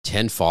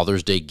10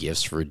 Father's Day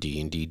gifts for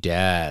D&D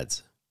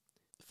dads.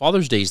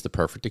 Father's Day is the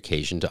perfect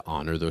occasion to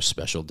honor those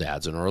special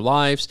dads in our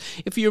lives.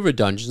 If you have a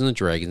Dungeons &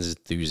 Dragons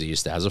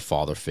enthusiast as a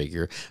father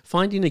figure,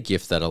 finding a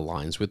gift that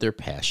aligns with their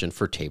passion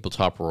for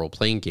tabletop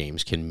role-playing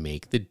games can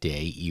make the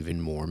day even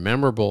more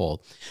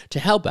memorable. To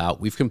help out,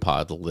 we've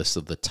compiled a list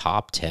of the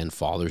top 10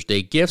 Father's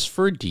Day gifts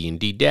for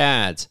D&D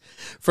dads.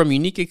 From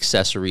unique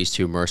accessories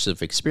to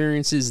immersive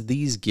experiences,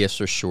 these gifts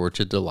are sure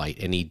to delight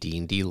any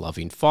D&D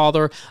loving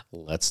father.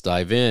 Let's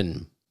dive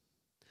in.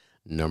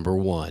 Number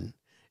 1.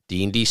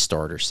 D&D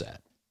Starter Set.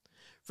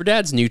 For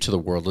dads new to the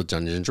world of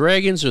Dungeons &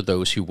 Dragons or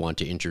those who want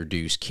to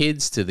introduce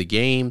kids to the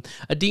game,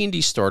 a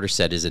D&D starter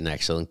set is an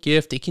excellent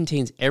gift. It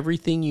contains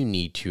everything you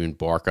need to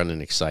embark on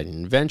an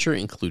exciting adventure,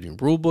 including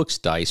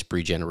rulebooks, dice,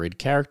 pre-generated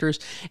characters,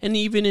 and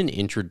even an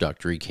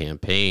introductory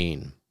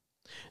campaign.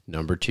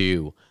 Number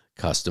 2.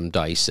 Custom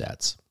dice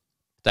sets.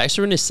 Dice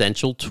are an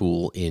essential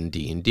tool in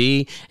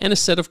D&D, and a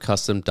set of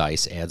custom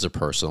dice adds a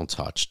personal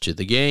touch to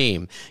the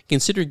game.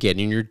 Consider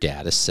getting your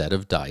dad a set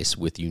of dice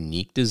with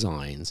unique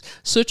designs,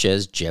 such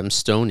as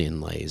gemstone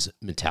inlays,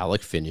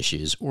 metallic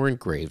finishes, or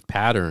engraved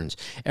patterns.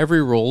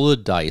 Every roll of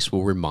the dice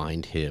will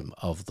remind him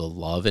of the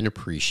love and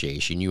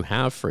appreciation you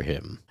have for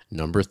him.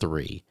 Number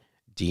 3.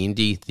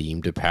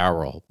 D&D-themed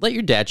apparel. Let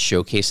your dad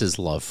showcase his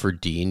love for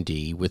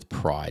D&D with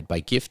pride by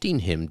gifting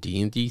him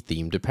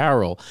D&D-themed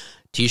apparel.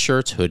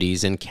 T-shirts,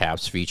 hoodies, and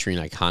caps featuring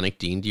iconic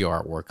D&D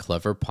artwork,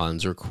 clever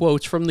puns, or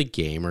quotes from the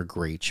game are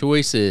great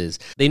choices.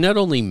 They not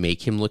only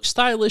make him look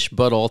stylish,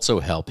 but also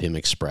help him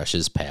express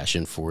his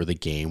passion for the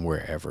game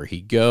wherever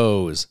he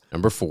goes.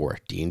 Number 4.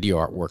 D&D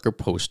artwork or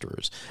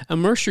posters.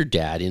 Immerse your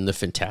dad in the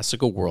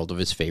fantastical world of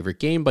his favorite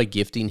game by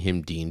gifting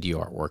him D&D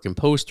artwork and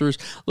posters.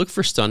 Look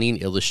for stunning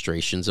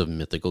illustrations of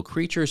mythical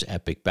creatures,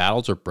 epic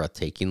battles, or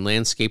breathtaking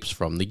landscapes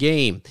from the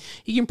game.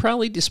 He can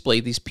proudly display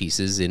these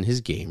pieces in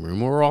his game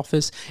room or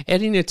office,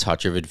 adding a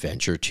touch of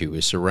adventure to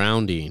his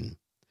surrounding.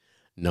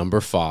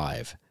 Number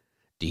 5.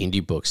 D&D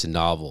books and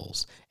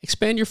novels.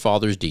 Expand your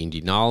father's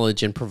D&D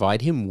knowledge and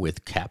provide him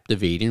with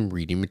captivating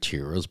reading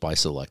materials by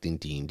selecting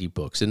D&D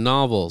books and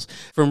novels.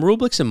 From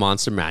rulebooks and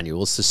monster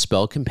manuals to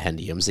spell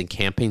compendiums and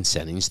campaign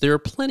settings, there are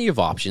plenty of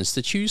options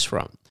to choose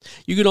from.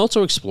 You can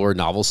also explore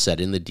novels set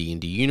in the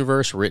D&D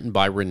universe written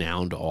by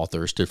renowned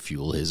authors to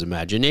fuel his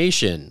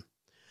imagination.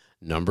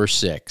 Number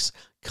 6.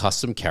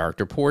 Custom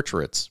character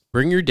portraits.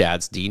 Bring your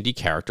dad's D&D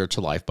character to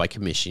life by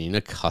commissioning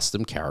a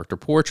custom character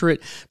portrait.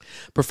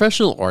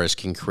 Professional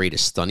artists can create a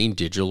stunning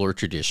digital or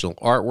traditional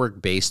artwork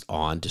based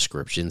on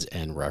descriptions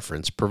and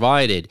reference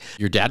provided.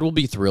 Your dad will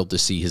be thrilled to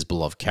see his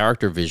beloved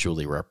character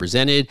visually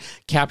represented,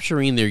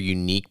 capturing their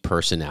unique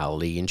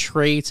personality and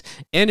traits.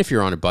 And if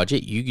you're on a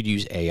budget, you could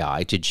use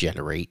AI to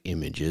generate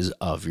images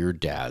of your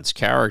dad's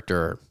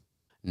character.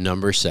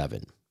 Number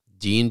 7.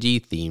 D&D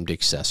themed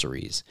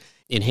accessories.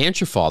 Enhance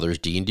your father's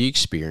D&D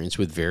experience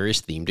with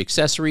various themed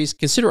accessories.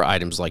 Consider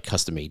items like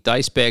custom-made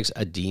dice bags,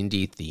 a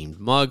D&D themed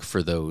mug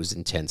for those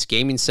intense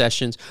gaming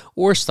sessions,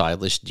 or a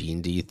stylish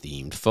D&D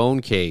themed phone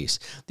case.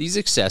 These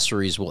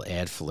accessories will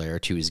add flair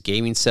to his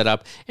gaming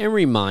setup and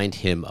remind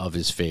him of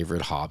his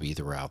favorite hobby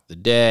throughout the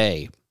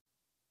day.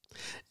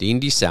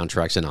 D&D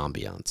soundtracks and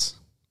ambiance.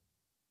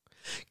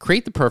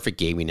 Create the perfect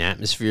gaming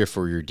atmosphere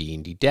for your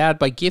D&D dad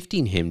by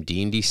gifting him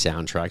D&D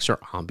soundtracks or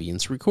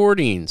ambience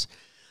recordings.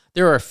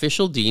 There are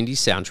official D&D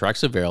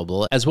soundtracks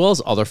available, as well as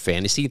other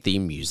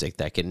fantasy-themed music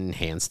that can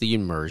enhance the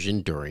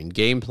immersion during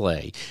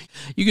gameplay.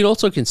 You can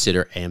also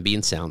consider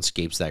ambient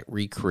soundscapes that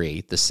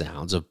recreate the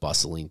sounds of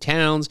bustling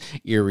towns,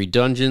 eerie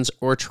dungeons,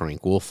 or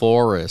tranquil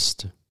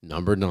forest.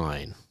 Number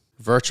 9.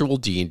 Virtual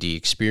D&D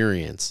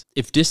experience.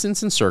 If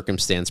distance and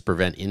circumstance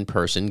prevent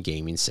in-person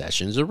gaming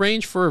sessions,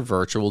 arrange for a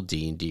virtual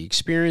D&D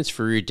experience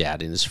for your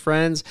dad and his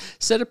friends.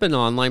 Set up an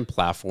online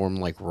platform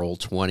like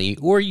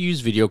Roll20 or use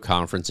video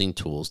conferencing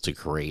tools to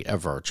create a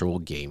virtual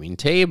gaming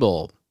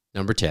table.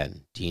 Number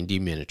 10. D&D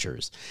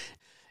miniatures.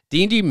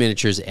 D&D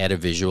miniatures add a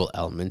visual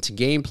element to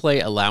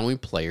gameplay, allowing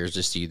players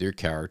to see their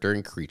character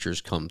and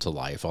creatures come to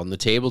life on the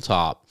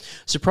tabletop.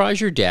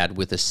 Surprise your dad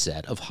with a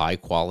set of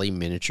high-quality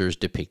miniatures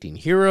depicting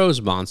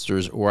heroes,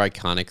 monsters, or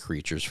iconic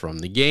creatures from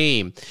the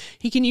game.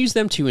 He can use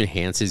them to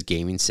enhance his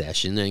gaming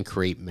session and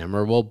create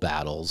memorable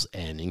battles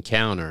and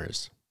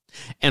encounters.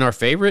 And our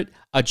favorite,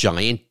 a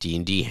giant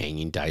D&D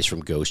hanging dice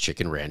from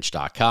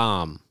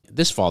GhostChickenRanch.com.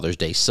 This Father's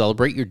Day,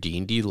 celebrate your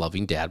D&D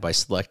loving dad by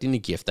selecting a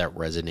gift that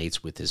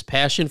resonates with his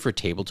passion for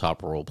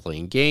tabletop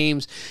role-playing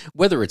games.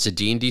 Whether it's a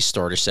D&D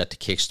starter set to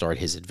kickstart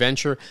his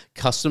adventure,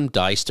 custom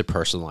dice to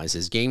personalize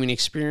his gaming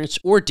experience,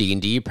 or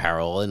D&D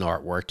apparel and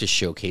artwork to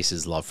showcase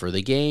his love for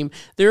the game,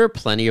 there are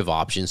plenty of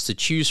options to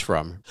choose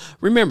from.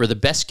 Remember, the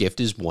best gift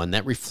is one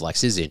that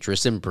reflects his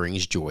interest and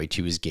brings joy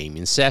to his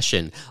gaming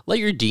session. Let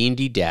your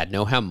D&D dad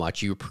know how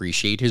much you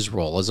appreciate his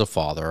role as a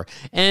father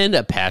and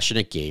a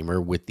passionate gamer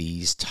with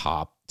these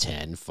top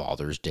 10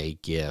 Father's Day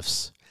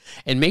gifts.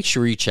 And make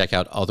sure you check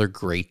out other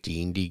great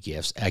D&D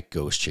gifts at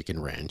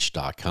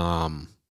GhostChickenRanch.com.